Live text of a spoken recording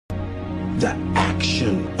the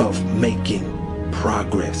action of making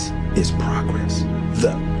progress is progress.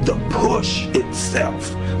 The push itself,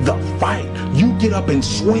 the fight, you get up and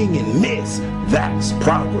swing and miss, that's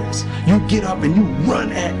progress. You get up and you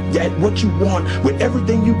run at what you want with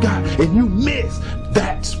everything you got and you miss,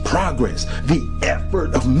 that's progress. The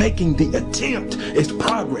effort of making the attempt is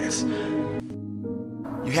progress.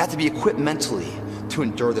 You have to be equipped mentally to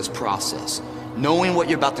endure this process. Knowing what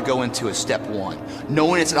you're about to go into is step one.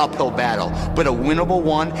 Knowing it's an uphill battle, but a winnable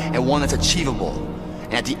one and one that's achievable.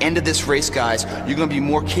 And at the end of this race, guys, you're gonna be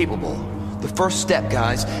more capable. The first step,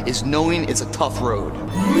 guys, is knowing it's a tough road.